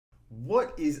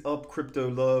What is up, crypto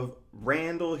love?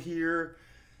 Randall here.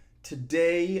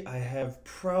 Today I have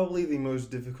probably the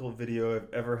most difficult video I've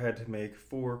ever had to make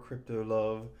for crypto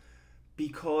love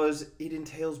because it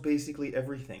entails basically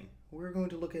everything. We're going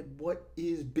to look at what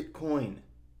is Bitcoin.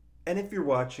 And if you're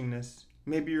watching this,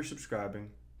 maybe you're subscribing.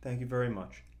 Thank you very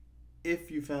much.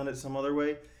 If you found it some other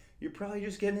way, you're probably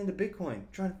just getting into Bitcoin,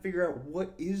 trying to figure out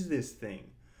what is this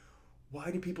thing?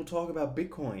 Why do people talk about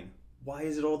Bitcoin? Why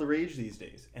is it all the rage these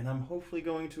days? And I'm hopefully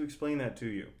going to explain that to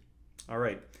you. All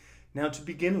right, now to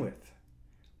begin with,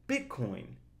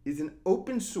 Bitcoin is an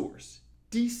open source,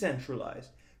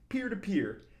 decentralized,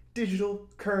 peer-to-peer digital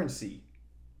currency.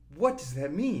 What does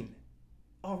that mean?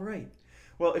 All right,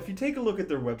 well, if you take a look at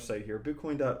their website here,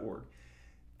 bitcoin.org,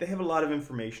 they have a lot of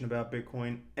information about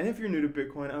Bitcoin. And if you're new to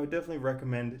Bitcoin, I would definitely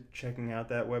recommend checking out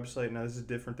that website. Now, this is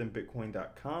different than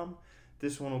bitcoin.com.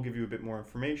 This one will give you a bit more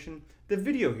information. The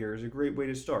video here is a great way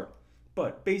to start.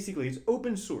 But basically, it's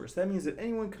open source. That means that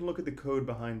anyone can look at the code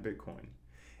behind Bitcoin.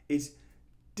 It's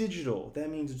digital. That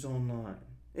means it's online.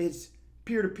 It's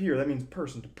peer-to-peer. That means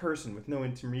person-to-person with no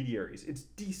intermediaries. It's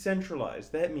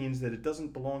decentralized. That means that it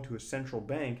doesn't belong to a central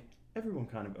bank. Everyone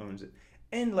kind of owns it.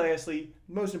 And lastly,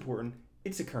 most important,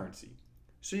 it's a currency.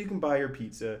 So you can buy your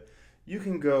pizza. You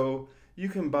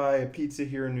can buy a pizza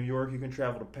here in New York, you can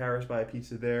travel to Paris, buy a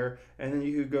pizza there, and then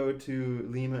you could go to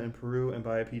Lima in Peru and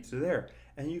buy a pizza there.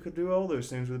 And you could do all those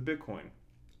things with Bitcoin.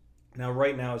 Now,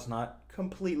 right now, it's not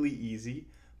completely easy,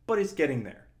 but it's getting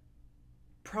there.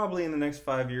 Probably in the next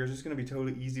 5 years, it's going to be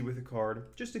totally easy with a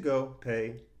card, just to go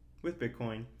pay with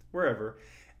Bitcoin, wherever.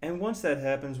 And once that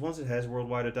happens, once it has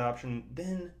worldwide adoption,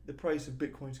 then the price of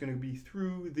Bitcoin is going to be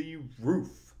through the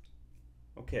roof.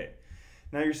 Okay.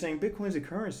 Now you're saying Bitcoin's a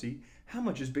currency. How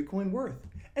much is Bitcoin worth?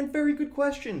 And very good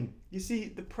question. You see,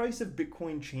 the price of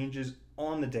Bitcoin changes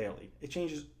on the daily. It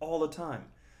changes all the time.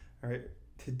 All right.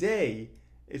 Today,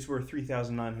 it's worth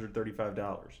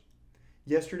 $3,935.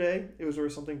 Yesterday, it was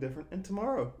worth something different, and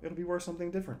tomorrow, it'll be worth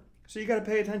something different. So you got to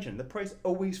pay attention. The price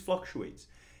always fluctuates.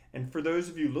 And for those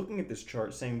of you looking at this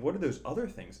chart saying, what are those other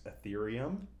things?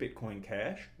 Ethereum, Bitcoin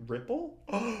Cash, Ripple?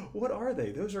 Oh, what are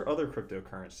they? Those are other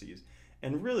cryptocurrencies.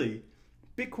 And really,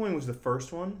 Bitcoin was the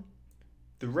first one.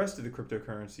 The rest of the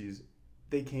cryptocurrencies,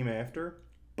 they came after.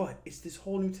 But it's this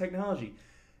whole new technology.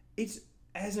 It's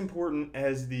as important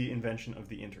as the invention of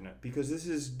the internet, because this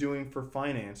is doing for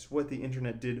finance what the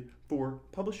internet did for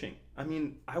publishing. I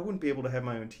mean, I wouldn't be able to have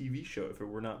my own TV show if it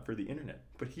were not for the internet.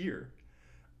 But here,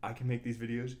 I can make these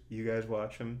videos. You guys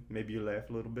watch them. Maybe you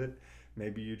laugh a little bit.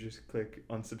 Maybe you just click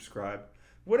unsubscribe.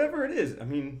 Whatever it is, I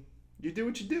mean, you do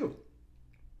what you do.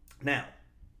 Now,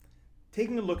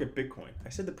 taking a look at Bitcoin, I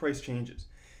said the price changes.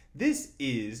 This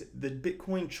is the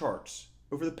Bitcoin charts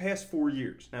over the past 4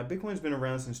 years. Now, Bitcoin's been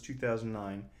around since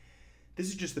 2009. This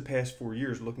is just the past 4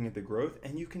 years looking at the growth,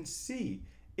 and you can see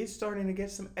it's starting to get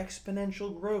some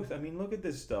exponential growth. I mean, look at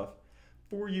this stuff.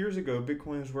 4 years ago,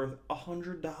 Bitcoin was worth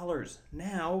 $100.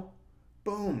 Now,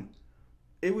 boom,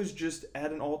 it was just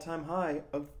at an all-time high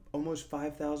of almost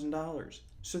 $5,000.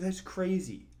 So that's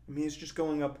crazy. I mean, it's just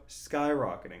going up,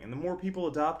 skyrocketing. And the more people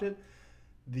adopt it,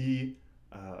 the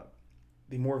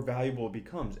more valuable it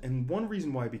becomes. And one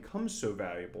reason why it becomes so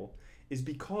valuable is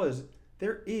because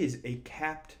there is a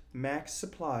capped max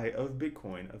supply of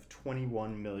Bitcoin of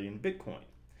 21 million Bitcoin.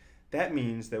 That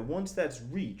means that once that's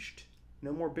reached,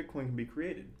 no more Bitcoin can be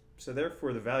created. So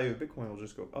therefore, the value of Bitcoin will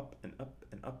just go up and up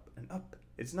and up and up.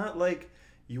 It's not like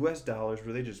US dollars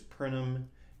where they just print them,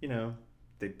 you know,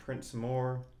 they print some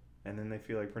more, and then they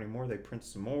feel like printing more, they print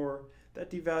some more.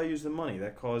 That devalues the money.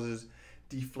 That causes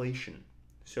deflation.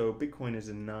 So Bitcoin is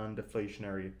a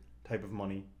non-deflationary type of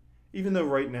money. Even though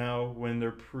right now, when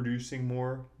they're producing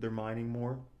more, they're mining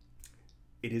more,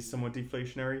 it is somewhat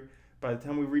deflationary. By the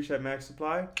time we reach that max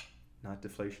supply, not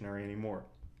deflationary anymore.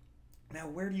 Now,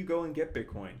 where do you go and get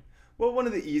Bitcoin? Well, one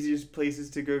of the easiest places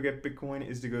to go get Bitcoin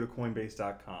is to go to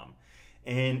Coinbase.com.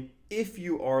 And if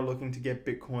you are looking to get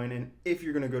Bitcoin, and if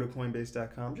you're going to go to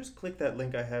Coinbase.com, just click that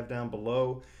link I have down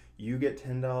below. You get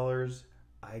 $10,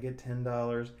 I get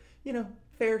 $10, you know,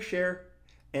 fair share.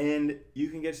 And you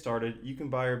can get started. You can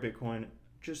buy your Bitcoin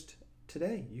just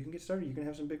today. You can get started. You can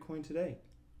have some Bitcoin today.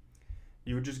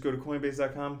 You would just go to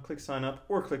Coinbase.com, click sign up,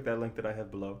 or click that link that I have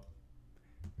below.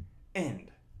 And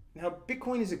now,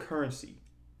 Bitcoin is a currency.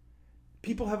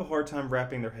 People have a hard time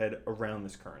wrapping their head around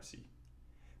this currency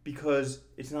because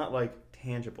it's not like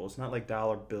tangible. It's not like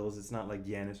dollar bills. It's not like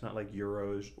yen. It's not like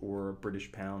euros or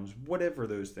British pounds, whatever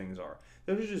those things are.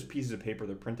 Those are just pieces of paper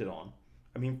they're printed on.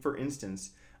 I mean, for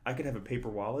instance, I could have a paper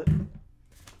wallet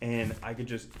and I could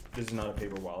just, this is not a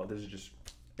paper wallet. This is just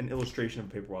an illustration of a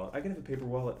paper wallet. I could have a paper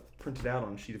wallet printed out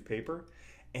on a sheet of paper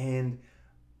And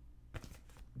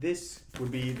this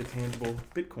would be the tangible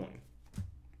Bitcoin.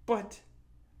 But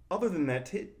other than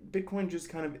that, Bitcoin just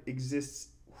kind of exists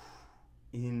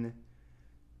in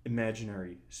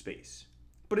imaginary space.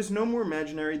 But it's no more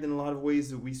imaginary than a lot of ways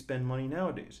that we spend money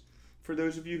nowadays. For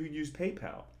those of you who use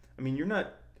PayPal, I mean, you're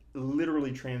not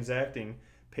literally transacting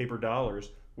paper dollars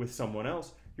with someone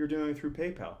else. You're doing it through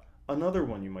PayPal. Another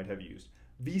one you might have used,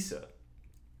 Visa.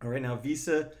 All right, now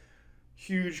Visa,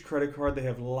 huge credit card. They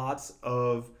have lots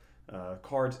of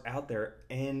cards out there,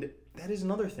 and that is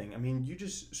another thing. I mean, you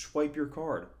just swipe your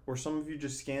card, or some of you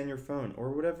just scan your phone,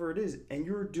 or whatever it is, and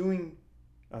you're doing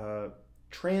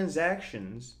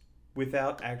transactions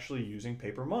without actually using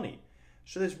paper money.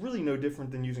 So that's really no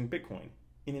different than using Bitcoin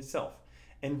in itself.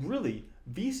 And really,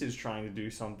 Visa is trying to do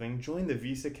something. Join the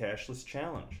Visa Cashless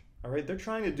Challenge. All right, they're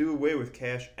trying to do away with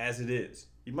cash as it is.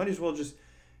 You might as well just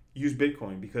use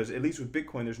Bitcoin, because at least with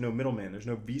Bitcoin, there's no middleman. There's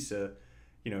no Visa,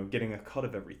 getting a cut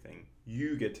of everything.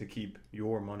 You get to keep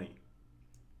your money.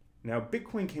 Now,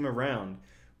 Bitcoin came around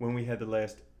when we had the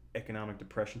last economic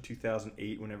depression,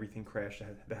 2008, when everything crashed,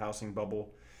 the housing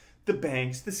bubble, the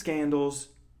banks, the scandals,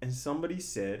 and somebody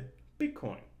said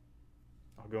Bitcoin.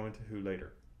 I'll go into who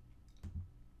later.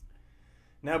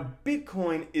 Now,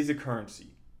 Bitcoin is a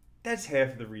currency. That's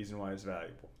half of the reason why it's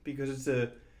valuable, because it's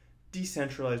a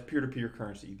decentralized peer-to-peer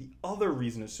currency. The other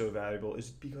reason it's so valuable is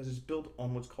because it's built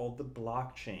on what's called the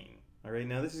blockchain. All right,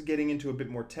 now this is getting into a bit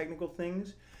more technical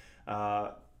things.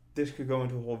 This could go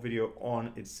into a whole video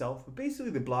on itself, but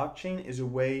basically the blockchain is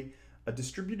a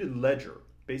distributed ledger,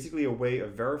 basically a way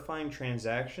of verifying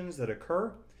transactions that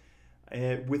occur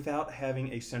without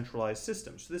having a centralized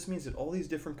system. So this means that all these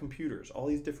different computers, all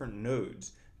these different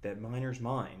nodes that miners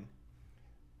mine,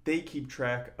 they keep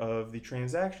track of the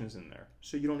transactions in there.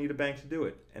 So you don't need a bank to do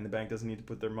it, and the bank doesn't need to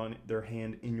put their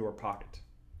hand in your pocket.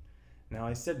 Now,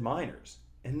 I said miners,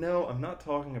 and no, I'm not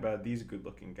talking about these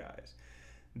good-looking guys.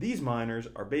 These miners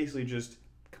are basically just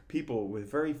people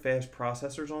with very fast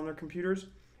processors on their computers,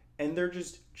 and they're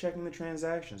just checking the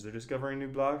transactions. They're discovering new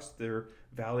blocks, they're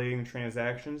validating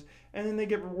transactions, and then they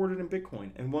get rewarded in Bitcoin.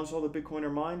 And once all the Bitcoin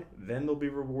are mined, then they'll be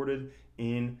rewarded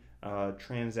in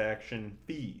transaction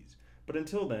fees. But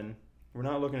until then, we're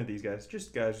not looking at these guys,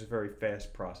 just guys with very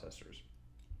fast processors.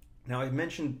 Now, I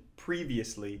mentioned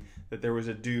previously that there was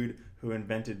a dude who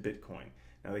invented Bitcoin.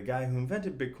 Now, the guy who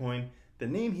invented Bitcoin, the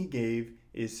name he gave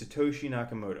is Satoshi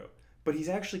Nakamoto. But he's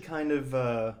actually kind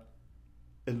of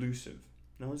elusive.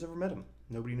 No one's ever met him.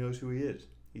 Nobody knows who he is.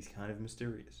 He's kind of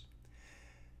mysterious.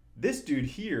 This dude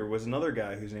here was another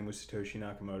guy whose name was Satoshi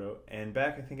Nakamoto. And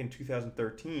back, I think, in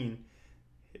 2013,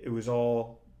 it was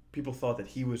all... people thought that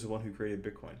he was the one who created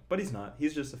Bitcoin, but he's not.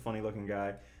 He's just a funny-looking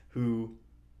guy who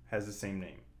has the same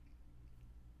name.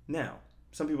 Now,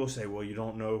 some people say, well, you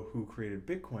don't know who created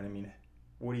Bitcoin. I mean,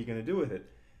 what are you going to do with it?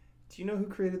 Do you know who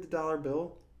created the dollar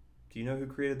bill? Do you know who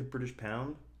created the British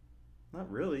pound?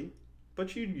 Not really,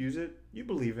 but you'd use it. You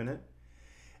believe in it.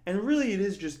 And really, it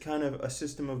is just kind of a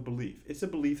system of belief. It's a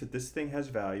belief that this thing has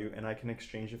value, and I can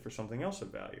exchange it for something else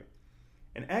of value.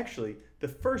 And actually, the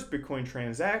first Bitcoin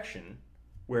transaction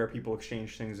where people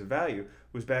exchange things of value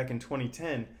was back in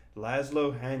 2010.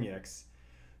 Laszlo Hanyecz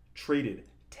traded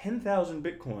 10,000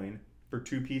 Bitcoin for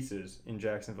 2 pizzas in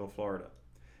Jacksonville, Florida.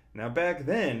 Now, back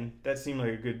then, that seemed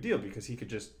like a good deal because he could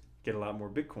just get a lot more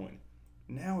Bitcoin.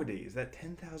 Nowadays, that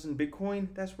 10,000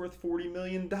 Bitcoin, that's worth $40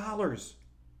 million.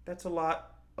 That's a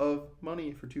lot of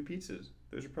money for 2 pizzas.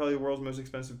 Those are probably the world's most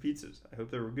expensive pizzas. I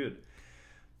hope they were good.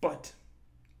 But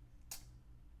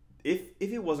if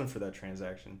it wasn't for that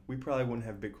transaction, we probably wouldn't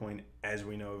have Bitcoin as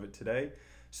we know of it today.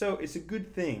 So it's a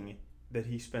good thing that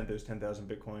he spent those 10,000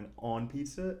 Bitcoin on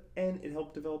pizza, and it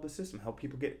helped develop a system, help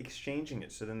people get exchanging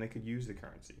it so then they could use the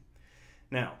currency.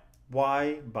 Now,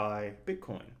 why buy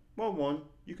Bitcoin? Well, one,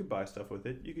 you could buy stuff with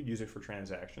it. You could use it for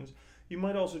transactions. You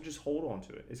might also just hold on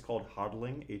to it. It's called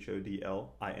hodling,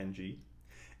 H-O-D-L-I-N-G.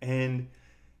 And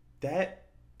that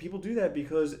people do that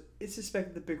because it's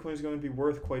suspected that Bitcoin is going to be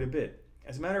worth quite a bit.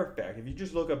 As a matter of fact, if you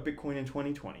just look up Bitcoin in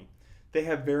 2020, they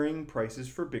have varying prices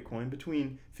for Bitcoin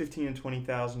between $15,000 and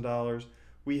 $20,000.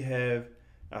 We have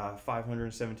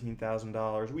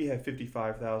 $517,000. We have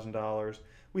 $55,000.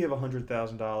 We have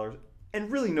 $100,000.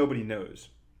 And really nobody knows.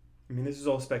 I mean, this is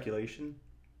all speculation,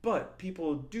 but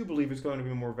people do believe it's going to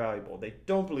be more valuable. They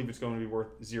don't believe it's going to be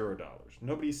worth $0.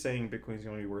 Nobody's saying Bitcoin is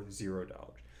going to be worth $0.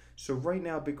 So right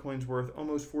now, Bitcoin's worth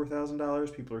almost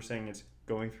 $4,000. People are saying it's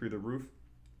going through the roof.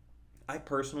 I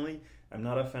personally am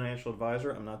not a financial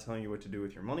advisor. I'm not telling you what to do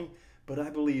with your money, but I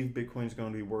believe Bitcoin is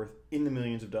going to be worth in the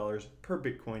millions of dollars per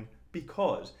Bitcoin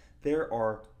because there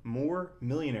are more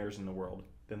millionaires in the world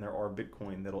than there are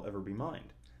Bitcoin that'll ever be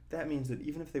mined. that means that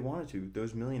even if they wanted to,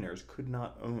 those millionaires could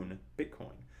not own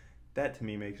Bitcoin. That to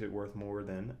me makes it worth more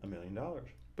than $1 million.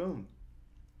 Boom.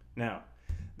 Now,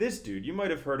 this dude, you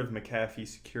might have heard of McAfee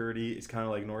Security. It's kind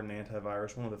of like Norton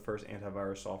Antivirus, one of the first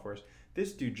antivirus softwares.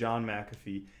 This dude, John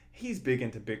McAfee, he's big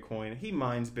into Bitcoin. He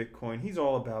mines Bitcoin. He's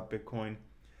all about Bitcoin.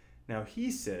 Now,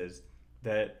 he says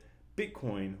that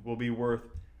Bitcoin will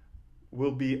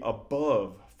be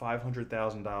above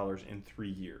 $500,000 in 3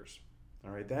 years.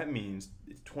 All right, that means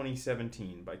it's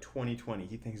 2017. By 2020,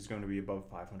 he thinks it's going to be above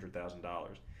 $500,000.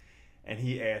 And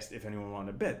he asked if anyone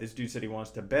wanted to bet. This dude said he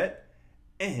wants to bet,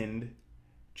 and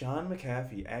John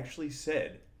McAfee actually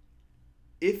said,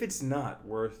 if it's not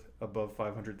worth above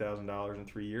 $500,000 in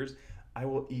 3 years, I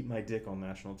will eat my dick on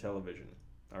national television.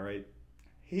 All right?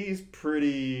 He's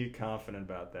pretty confident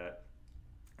about that.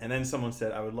 And then someone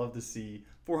said, I would love to see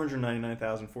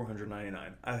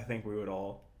 499,499. I think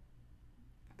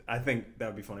that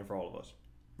would be funny for all of us,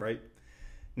 right?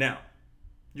 Now,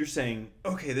 you're saying,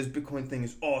 okay, this Bitcoin thing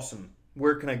is awesome.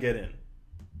 Where can I get in?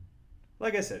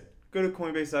 Like I said, go to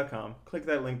Coinbase.com, click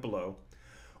that link below.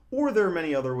 Or there are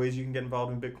many other ways you can get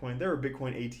involved in Bitcoin. There are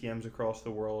Bitcoin ATMs across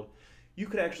the world. You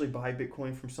could actually buy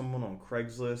Bitcoin from someone on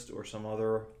Craigslist or some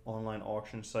other online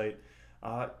auction site.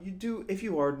 If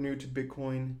you are new to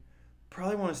Bitcoin,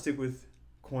 probably want to stick with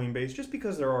Coinbase just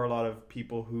because there are a lot of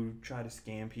people who try to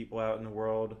scam people out in the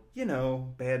world. You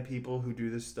know, bad people who do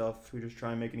this stuff, who just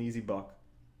try and make an easy buck.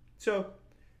 So,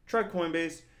 try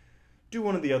Coinbase. Do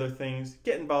one of the other things.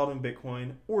 Get involved in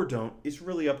Bitcoin or don't. It's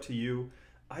really up to you.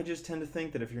 I just tend to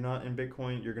think that if you're not in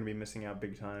Bitcoin, you're going to be missing out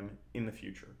big time in the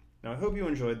future. Now, I hope you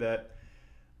enjoyed that.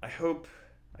 I hope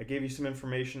I gave you some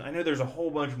information. I know there's a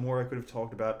whole bunch more I could have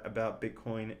talked about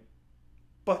Bitcoin,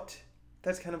 but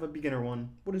that's kind of a beginner one.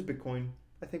 What is Bitcoin?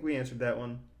 I think we answered that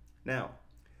one. Now,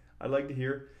 I'd like to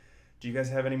hear, do you guys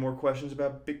have any more questions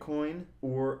about Bitcoin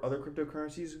or other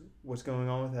cryptocurrencies? What's going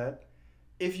on with that?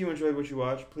 If you enjoyed what you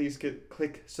watched, please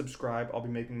click subscribe. I'll be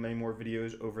making many more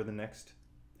videos over the next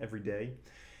every day.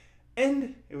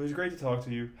 And it was great to talk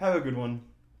to you. Have a good one.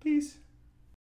 Peace.